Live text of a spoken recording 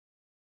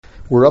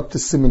We're up to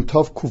Siman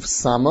Tov Kuf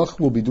Samach.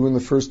 We'll be doing the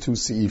first two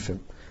Seifim.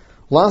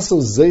 Lasso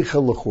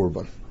Zeicha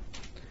L'Churban.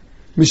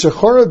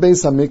 Mishachara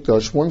Beis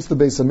HaMikdash, once the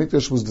Beis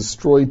HaMikdash was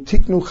destroyed,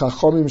 Tiknu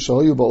Chachamim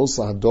Shahayu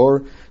Ba'osa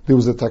Hador, there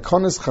was a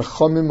Takanas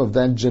Chachamim of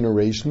that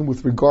generation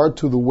with regard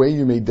to the way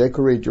you may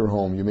decorate your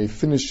home. You may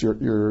finish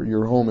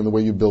your home in the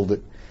way you build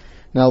it.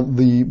 Now,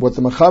 what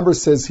the Mechaber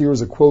says here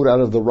is a quote out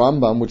of the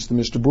Rambam, which the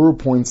Mishnah Berurah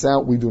points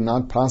out we do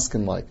not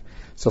paskin like.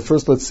 So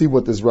first let's see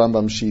what this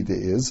Rambam Shita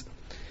is.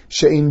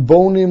 She'ein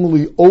bonim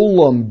li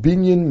olam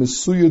binyan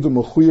mesuyad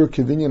u'mechuyar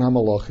kevinyan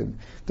hamalachim.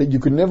 That you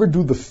could never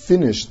do the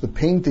finish, the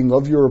painting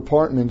of your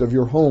apartment, of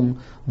your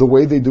home, the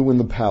way they do in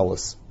the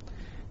palace.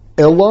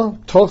 Ella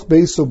toch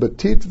beiso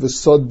batit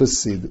v'sod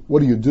basid.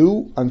 What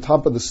do? On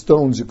top of the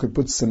stones you could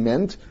put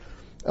cement,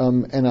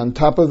 and on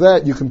top of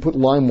that you can put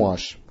lime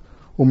wash.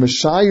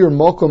 U'meshayir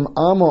mokom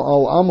amo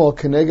al amo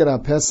keneged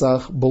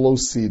ha-pesach below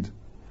sid.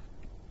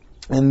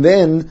 And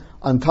then,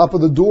 on top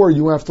of the door,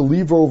 you have to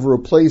leave over a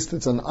place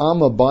that's an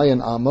amma by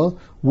an amma,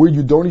 where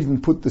you don't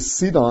even put the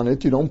sid on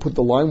it, you don't put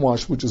the lime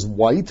wash, which is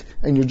white,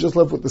 and you're just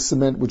left with the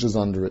cement, which is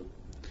under it.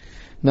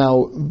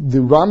 Now, the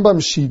Rambam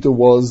Shita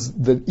was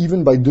that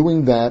even by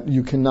doing that,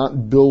 you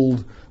cannot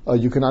build,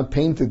 you cannot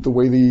paint it the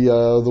way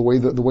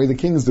the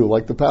kings do,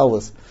 like the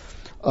palace.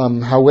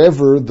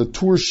 However, the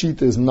Tur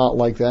Shita is not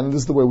like that, and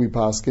this is the way we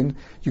paskin.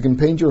 You can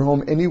paint your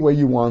home any way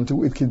you want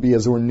to. It could be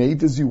as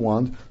ornate as you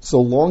want,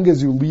 so long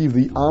as you leave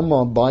the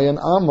amma by an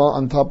amma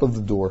on top of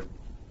the door.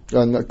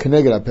 Keneged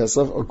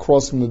HaPesach,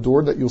 across from the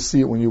door, that you'll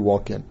see it when you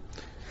walk in.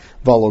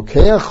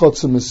 Valokeach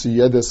chotze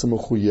mesuyedes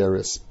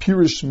mechuyeres.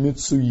 Pirish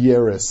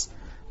mitsuyeres.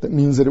 That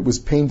means that it was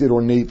painted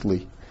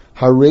ornately.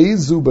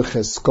 Hareizu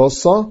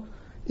becheskosa.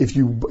 If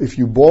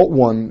you bought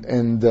one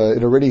and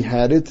it already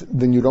had it,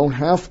 then you don't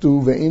have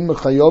to. You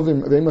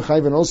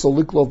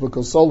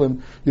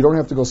don't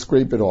have to go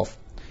scrape it off.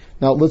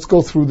 Now let's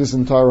go through this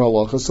entire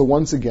halacha. So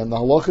once again, the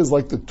halacha is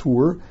like the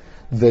Tur,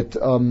 that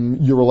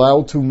you're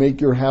allowed to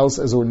make your house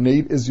as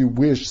ornate as you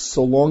wish,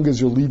 so long as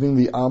you're leaving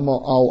the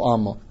amma al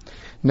amma.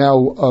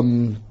 Now,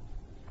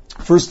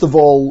 first of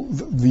all,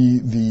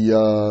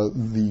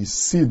 the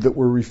seed that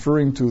we're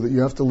referring to that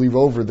you have to leave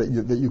over,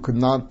 that you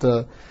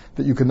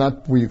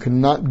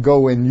cannot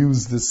go and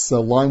use this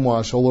lime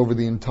wash all over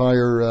the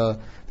entire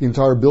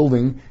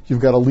building. You've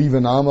got to leave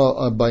an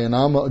amma by an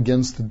amma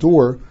against the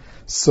door.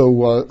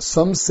 So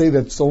some say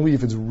that it's only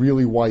if it's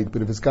really white,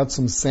 but if it's got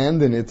some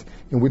sand in it,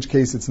 in which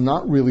case it's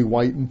not really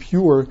white and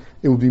pure,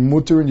 it would be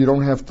mutter, and you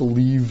don't have to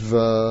leave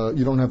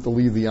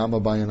the amma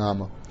by an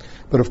amma.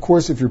 But of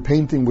course, if you're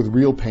painting with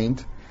real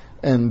paint,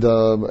 and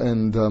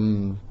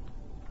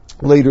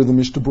later the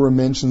Mishnah Berurah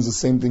mentions the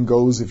same thing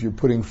goes if you're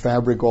putting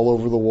fabric all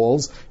over the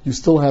walls, you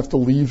still have to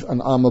leave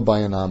an amma by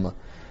an amma.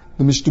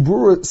 The Mishnah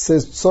Berurah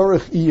says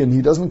tzarech and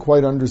he doesn't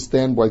quite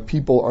understand why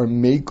people are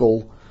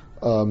makel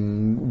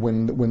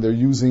when they're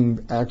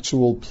using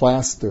actual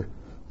plaster.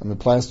 And the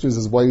plaster is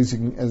as white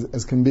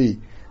as can be.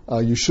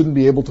 You shouldn't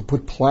be able to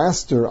put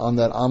plaster on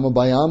that amma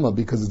by amma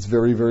because it's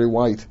very, very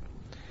white.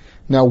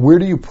 Now, where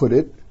do you put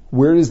it?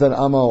 Where is that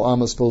amma al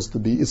amma supposed to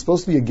be? It's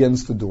supposed to be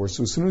against the door.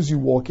 So as soon as you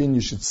walk in, you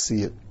should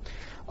see it.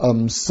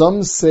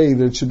 Some say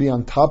that it should be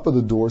on top of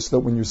the door so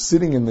that when you're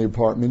sitting in the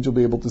apartment, you'll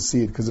be able to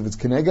see it. Because if it's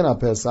Keneged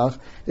HaPesach,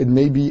 it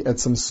may be at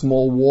some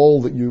small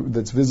wall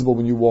that's visible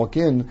when you walk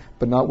in,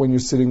 but not when you're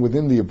sitting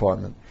within the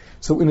apartment.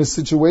 So in a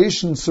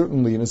situation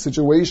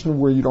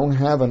where you don't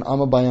have an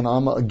amma by an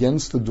amma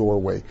against the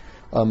doorway,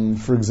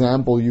 for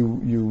example,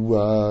 you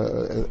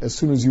as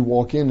soon as you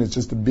walk in, it's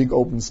just a big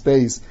open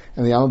space,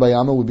 and the amma by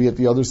amma would be at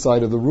the other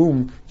side of the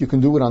room, you can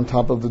do it on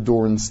top of the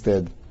door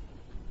instead.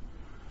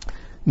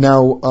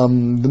 Now,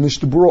 the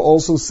Mishnah Berurah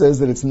also says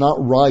that it's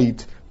not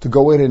right to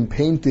go ahead and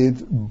paint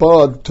it,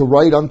 but to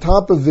write on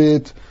top of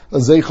it a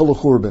Zeicha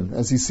L'Churban,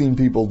 as he's seen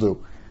people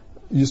do.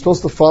 You're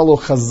supposed to follow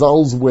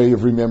Chazal's way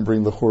of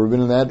remembering the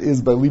Churban, and that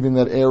is by leaving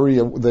that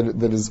area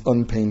that is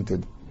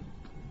unpainted.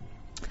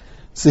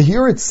 So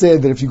here it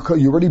said that if you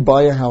already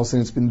buy a house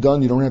and it's been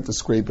done, you don't have to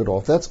scrape it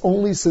off. That's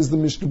only, says the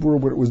Mishnah Berurah,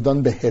 where it was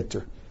done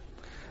beheter.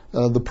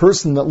 The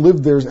person that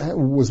lived there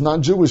was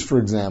not Jewish, for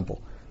example,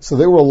 so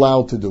they were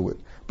allowed to do it.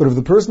 But if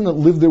the person that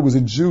lived there was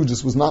a Jew,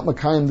 just was not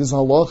Makayim this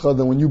halacha,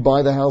 then when you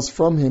buy the house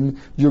from him,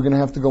 you're going to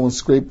have to go and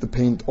scrape the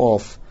paint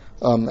off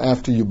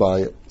after you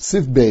buy it.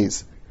 Siv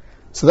Beis.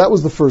 So that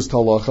was the first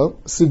halacha.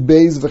 Siv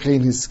Beis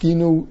v'chein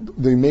hiskinu,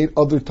 they made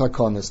other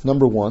takanas.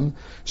 Number one,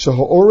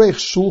 sheha'orech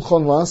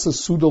shulchan lasa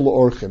suda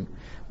la'orchim.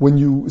 When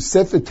you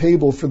set the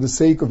table for the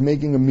sake of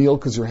making a meal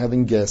because you're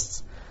having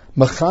guests,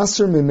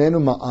 machaser mimenu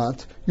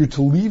ma'at, you're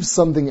to leave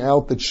something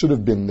out that should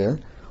have been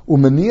there.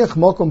 Umaniach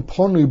makom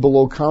ponui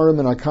below karim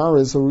and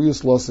akaris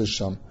horiyus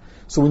losesham.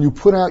 So when you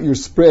put out your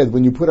spread,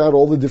 when you put out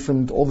all the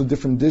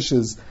different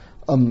dishes,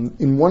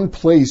 in one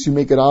place you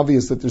make it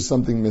obvious that there's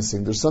something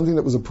missing. There's something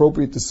that was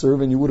appropriate to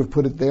serve and you would have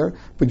put it there,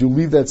 but you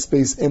leave that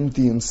space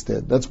empty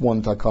instead. That's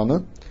one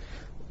takana.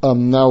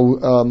 Now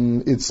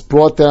it's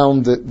brought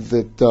down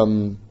that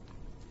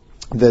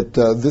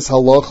this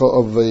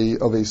halacha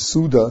of a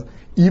suda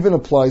even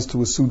applies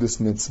to a Sudas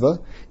mitzvah.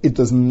 It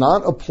does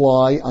not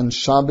apply on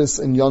Shabbos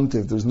and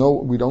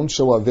Yontif. We don't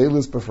show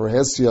Avelis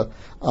B'Ferhesia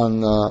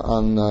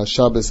on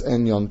Shabbos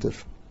and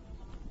Yontif.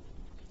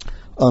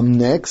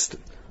 Next,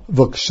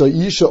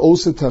 V'ksha'isha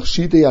osa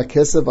tachshitei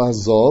hakesev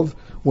hazov,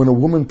 when a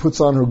woman puts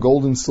on her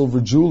gold and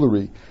silver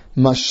jewelry,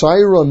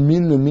 Mashayra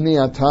min minei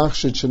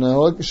atachshit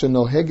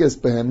shenoheges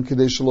behem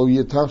kedei shelo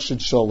yeh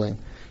tachshit shalem.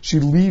 She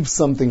leaves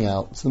something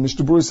out. So the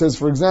Mishnah Berurah says,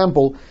 for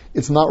example,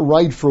 it's not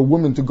right for a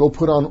woman to go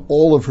put on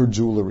all of her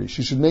jewelry.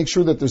 She should make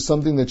sure that there's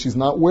something that she's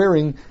not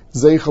wearing,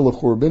 zeicha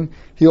l'churban.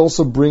 He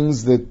also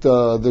brings that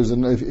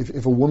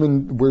if a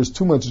woman wears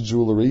too much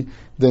jewelry,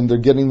 then they're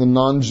getting the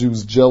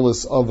non-Jews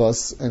jealous of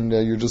us, and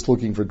you're just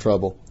looking for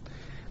trouble.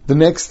 The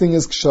next thing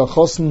is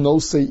k'shachosn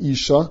nosei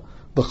isha.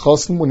 The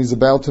chosn, when he's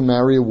about to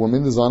marry a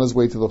woman, is on his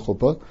way to the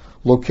chuppah.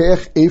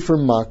 Lokeach efer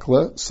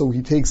makla, so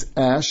he takes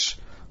ash.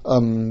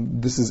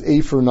 This is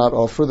afer, not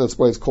offer. That's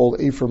why it's called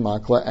afer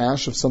makla,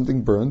 ash of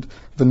something burned.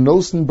 The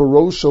nosen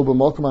barosho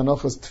b'malkam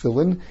anachas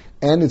tefillin,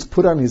 and it's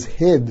put on his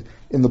head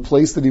in the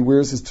place that he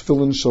wears his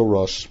tefillin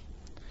shorosh.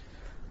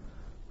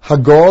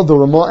 Hagar, the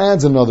Ramah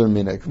adds another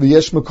minik.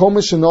 V'yesh makom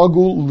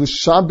shenagu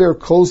l'shaber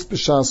kos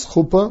b'shas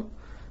chuppah.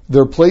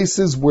 There are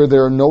places where they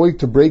are knowing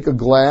to break a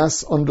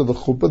glass under the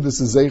chuppah. This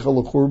is zeicha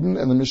l'churban,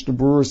 and the Mishnah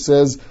Berurah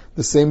says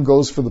the same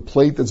goes for the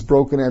plate that's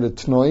broken at a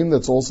tnoim.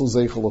 That's also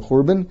zeicha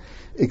l'churban,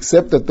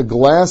 except that the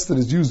glass that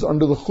is used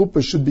under the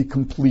chuppah should be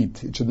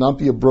complete. It should not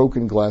be a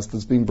broken glass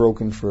that's being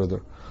broken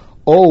further.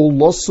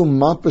 Others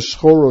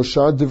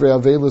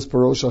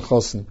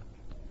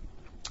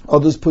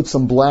put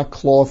some black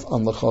cloth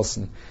on the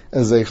chassan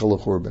as zeicha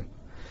l'churban.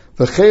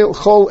 All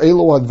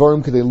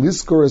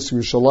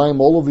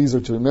of these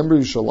are to remember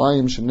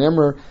Yerushalayim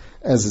shenemer,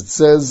 as it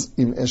says,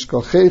 Im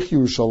eshkachech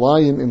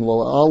Yerushalayim im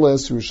lo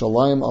ales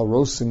Yerushalayim al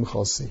ros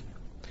simchasi.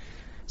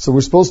 So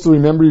we're supposed to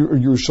remember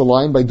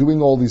Yerushalayim by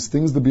doing all these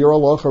things. The Biur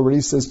Halacha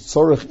already says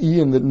tzorech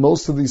iyin, that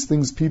most of these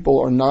things people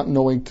are not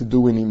knowing to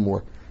do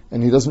anymore,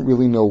 and he doesn't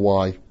really know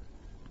why.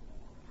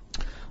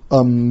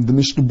 The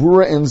Mishnah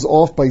Berurah ends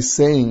off by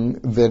saying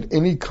that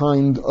any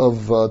kind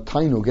of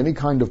tainug, any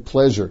kind of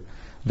pleasure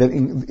that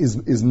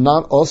is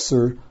not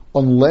usher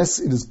unless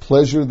it is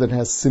pleasure that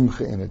has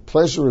simcha in it.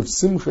 Pleasure of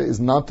simcha is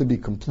not to be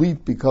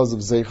complete because of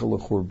zeicha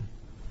l'churban.